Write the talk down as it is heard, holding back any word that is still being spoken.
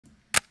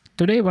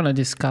Today I want to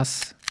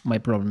discuss my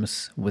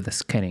problems with the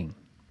scanning.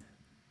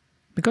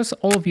 Because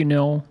all of you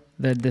know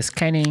that the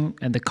scanning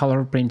and the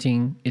color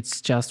printing,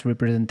 it's just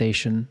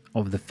representation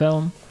of the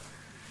film,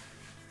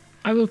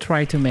 I will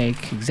try to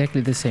make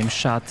exactly the same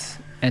shot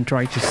and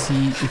try to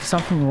see if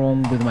something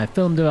wrong with my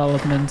film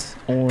development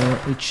or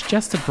it's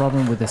just a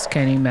problem with the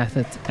scanning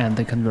method and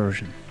the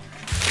conversion.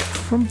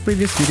 From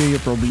previous video you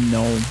probably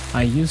know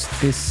I used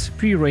this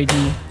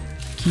pre-ready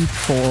kit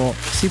for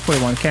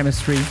C41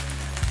 chemistry,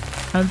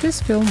 and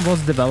this film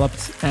was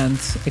developed and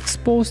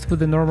exposed with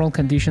the normal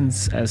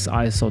conditions as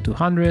ISO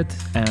 200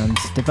 and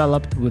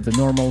developed with the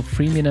normal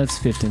 3 minutes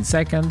 15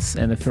 seconds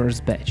in the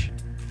first batch.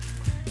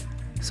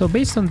 So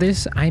based on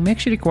this, I'm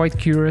actually quite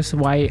curious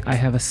why I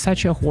have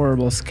such a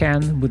horrible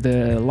scan with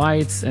the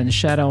lights and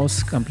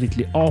shadows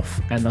completely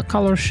off and the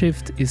color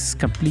shift is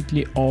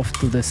completely off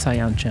to the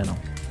cyan channel.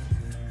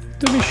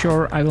 To be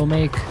sure, I will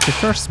make the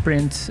first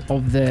print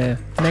of the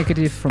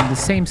negative from the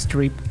same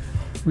strip,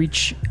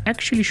 which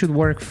actually should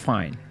work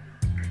fine.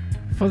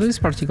 For this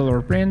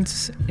particular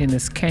print, in the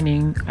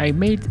scanning, I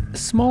made a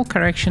small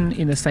correction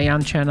in the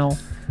cyan channel,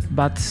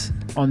 but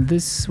on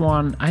this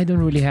one I don't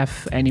really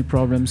have any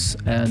problems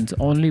and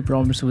only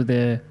problems with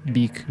the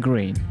big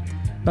grain.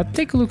 But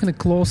take a look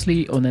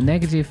closely on the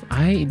negative,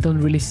 I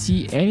don't really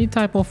see any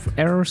type of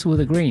errors with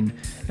the grain,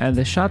 and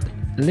the shot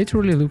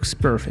literally looks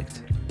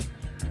perfect.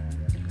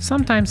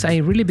 Sometimes I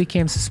really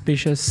became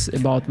suspicious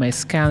about my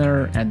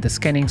scanner and the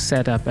scanning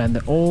setup and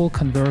the old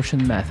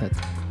conversion method.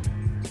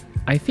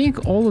 I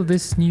think all of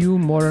these new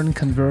modern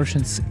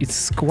conversions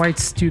is quite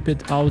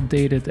stupid,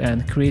 outdated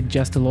and create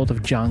just a lot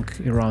of junk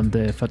around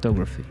the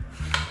photography.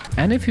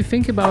 And if you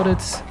think about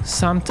it,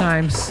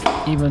 sometimes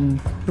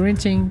even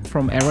printing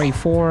from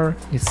RA4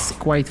 is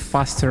quite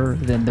faster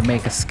than the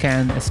make a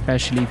scan,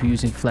 especially if you're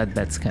using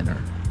flatbed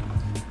scanner.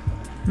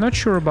 Not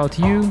sure about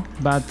you,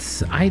 but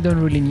I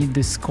don't really need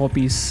these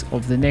copies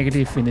of the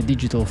negative in a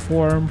digital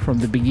form from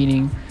the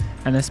beginning,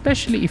 and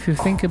especially if you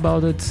think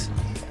about it,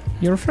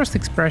 your first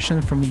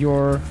expression from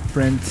your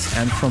print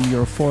and from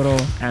your photo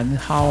and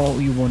how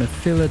you want to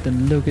feel it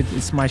and look it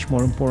is much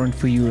more important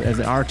for you as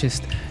an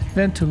artist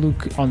than to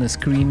look on the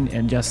screen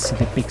and just see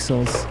the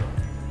pixels.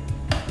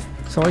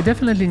 So I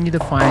definitely need to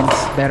find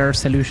better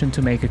solution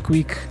to make a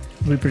quick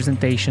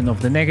representation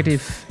of the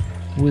negative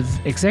with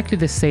exactly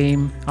the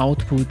same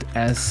output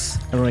as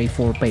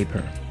RA4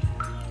 paper.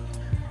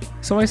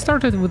 So I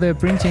started with the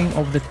printing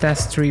of the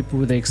test strip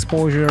with the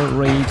exposure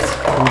rate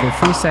with the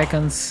 3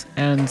 seconds,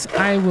 and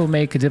I will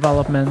make a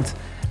development,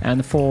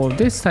 and for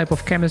this type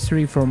of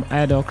chemistry from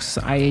Adox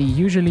I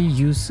usually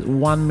use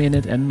 1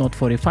 minute and not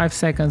 45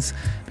 seconds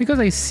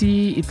because I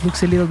see it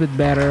looks a little bit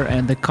better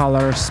and the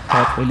colors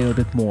pop a little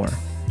bit more.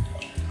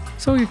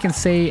 So you can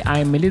say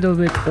I'm a little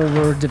bit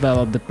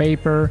overdeveloped the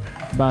paper,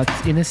 but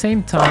in the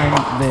same time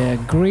the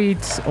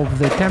grades of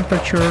the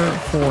temperature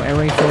for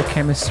RA4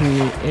 chemistry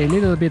a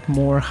little bit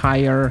more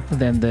higher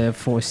than the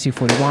for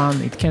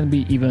C41, it can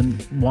be even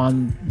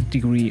 1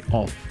 degree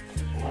off.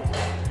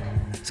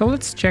 So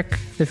let's check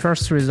the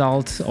first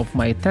result of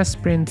my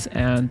test print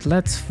and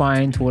let's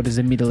find what is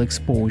the middle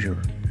exposure.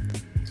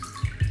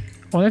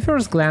 On a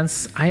first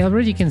glance, I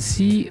already can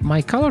see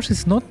my colors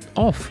is not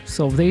off,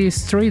 so they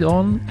straight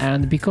on,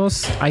 and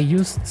because I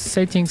used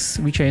settings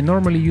which I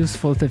normally use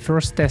for the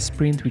first test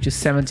print, which is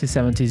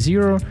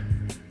 70-70-0,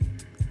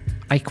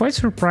 I'm quite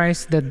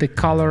surprised that the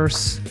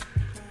colors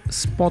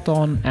spot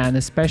on, and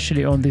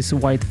especially on this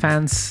white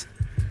fans.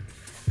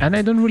 And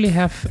I don't really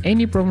have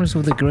any problems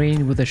with the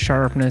grain, with the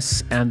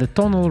sharpness, and the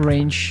tonal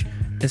range,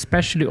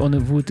 especially on the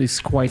wood, is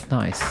quite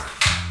nice.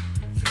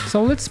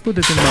 So let's put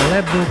it in my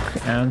lab book,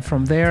 and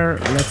from there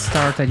let's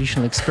start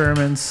additional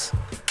experiments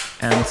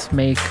and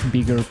make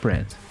bigger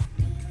print.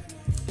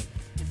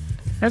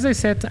 As I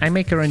said, I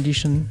make a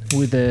rendition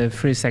with a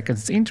 3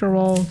 seconds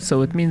interval,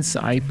 so it means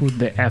I put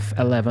the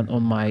f11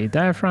 on my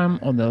diaphragm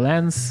on the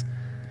lens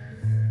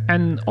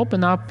and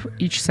open up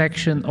each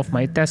section of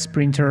my test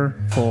printer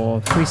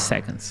for 3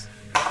 seconds.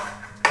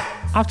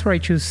 After I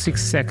choose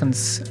 6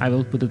 seconds, I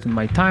will put it in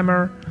my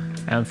timer,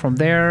 and from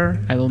there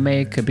I will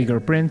make a bigger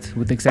print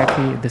with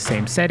exactly the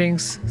same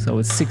settings, so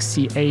it's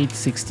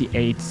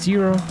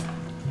 68-68-0,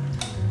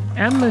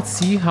 and let's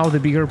see how the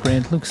bigger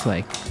print looks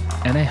like.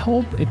 And I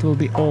hope it will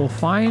be all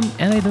fine,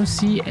 and I don't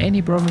see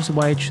any problems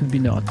why it should be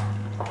not.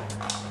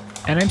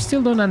 And I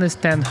still don't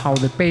understand how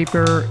the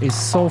paper is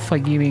so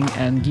forgiving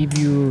and give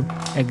you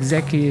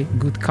exactly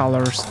good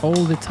colors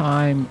all the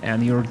time,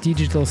 and your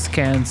digital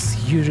scans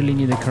usually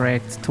need to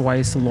correct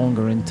twice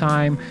longer in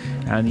time,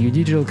 and your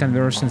digital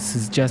conversions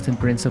is just in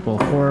principle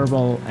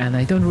horrible, and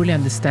I don't really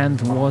understand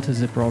what is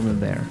the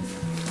problem there.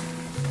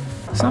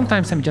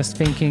 Sometimes I'm just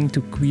thinking to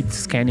quit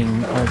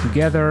scanning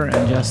altogether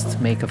and just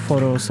make a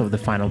photos of the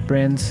final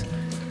print.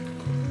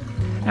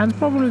 And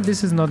probably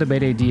this is not a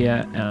bad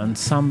idea, and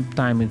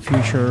sometime in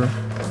future,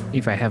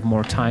 if I have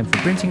more time for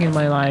printing in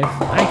my life,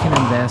 I can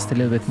invest a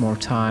little bit more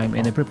time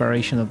in the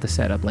preparation of the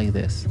setup like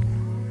this.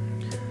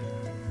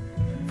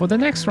 For the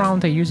next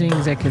round I'm using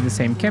exactly the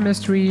same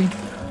chemistry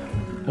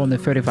on the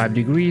 35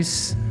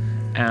 degrees,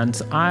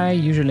 and I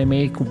usually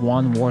make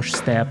one wash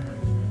step.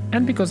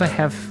 And because I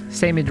have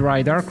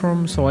semi-dry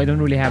darkroom, so I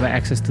don't really have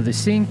access to the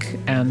sink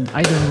and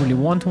I don't really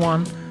want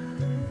one,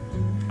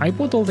 I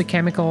put all the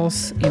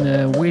chemicals in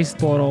a waste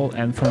bottle,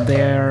 and from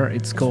there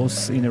it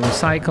goes in a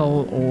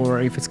recycle,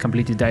 or if it's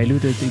completely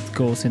diluted it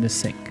goes in a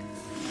sink.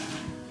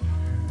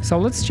 So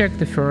let's check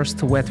the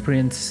first wet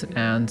print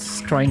and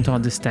trying to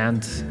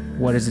understand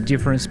what is the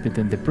difference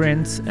between the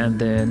print and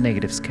the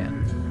negative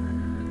scan.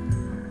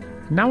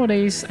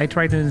 Nowadays I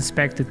try to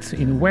inspect it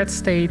in wet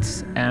state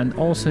and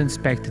also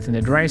inspect it in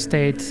a dry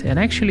state, and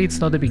actually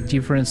it's not a big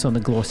difference on the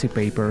glossy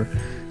paper.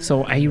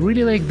 So I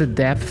really like the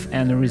depth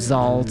and the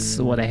results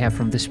what I have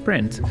from this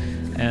print,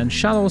 and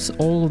shadows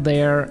all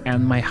there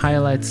and my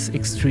highlights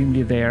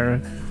extremely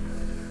there.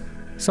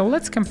 So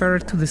let's compare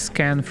it to the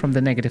scan from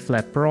the Negative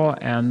Lab Pro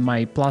and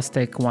my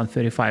Plastic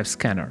 135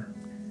 scanner.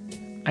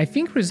 I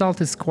think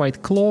result is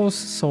quite close,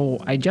 so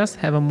I just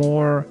have a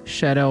more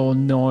shadow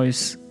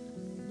noise,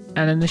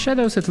 and in the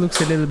shadows it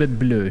looks a little bit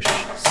bluish.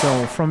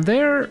 So from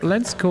there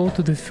let's go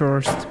to the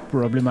first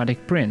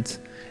problematic print,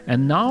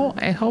 and now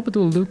I hope it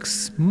will look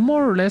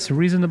more or less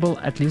reasonable,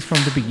 at least from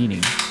the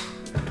beginning.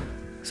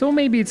 So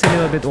maybe it's a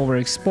little bit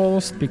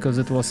overexposed because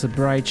it was a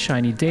bright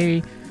shiny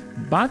day,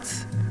 but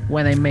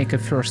when I make a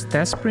first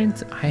test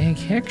print I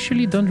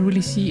actually don't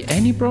really see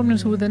any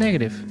problems with the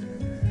negative.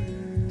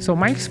 So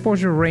my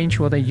exposure range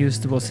what I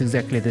used was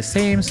exactly the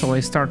same, so I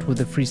start with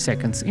a 3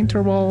 seconds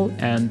interval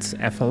and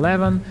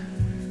f11.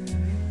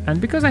 And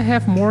because I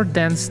have more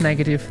dense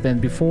negative than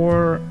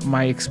before,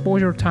 my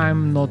exposure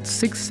time not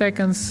 6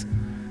 seconds,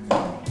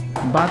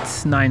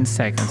 but 9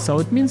 seconds. So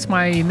it means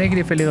my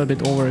negative a little bit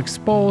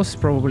overexposed,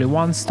 probably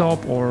one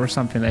stop or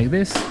something like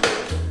this.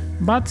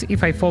 But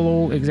if I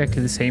follow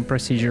exactly the same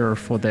procedure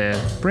for the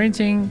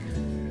printing,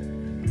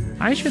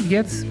 I should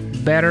get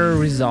better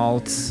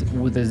results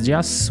with a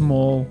just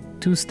small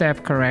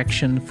 2-step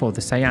correction for the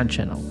cyan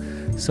channel.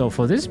 So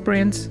for this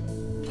print,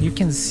 you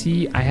can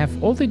see I have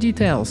all the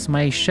details.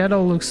 My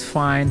shadow looks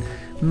fine.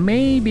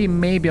 Maybe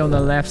on the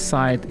left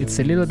side it's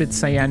a little bit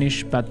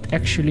cyanish, but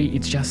actually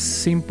it's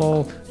just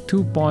simple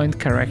 2-point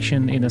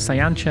correction in a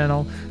cyan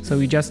channel. So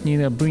you just need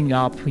to bring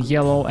up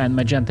yellow and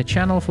magenta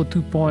channel for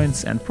 2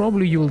 points, and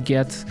probably you will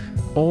get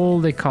all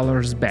the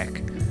colors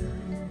back.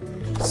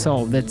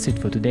 So that's it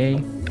for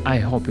today. I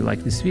hope you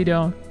like this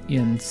video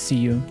and see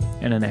you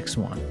in the next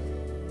one.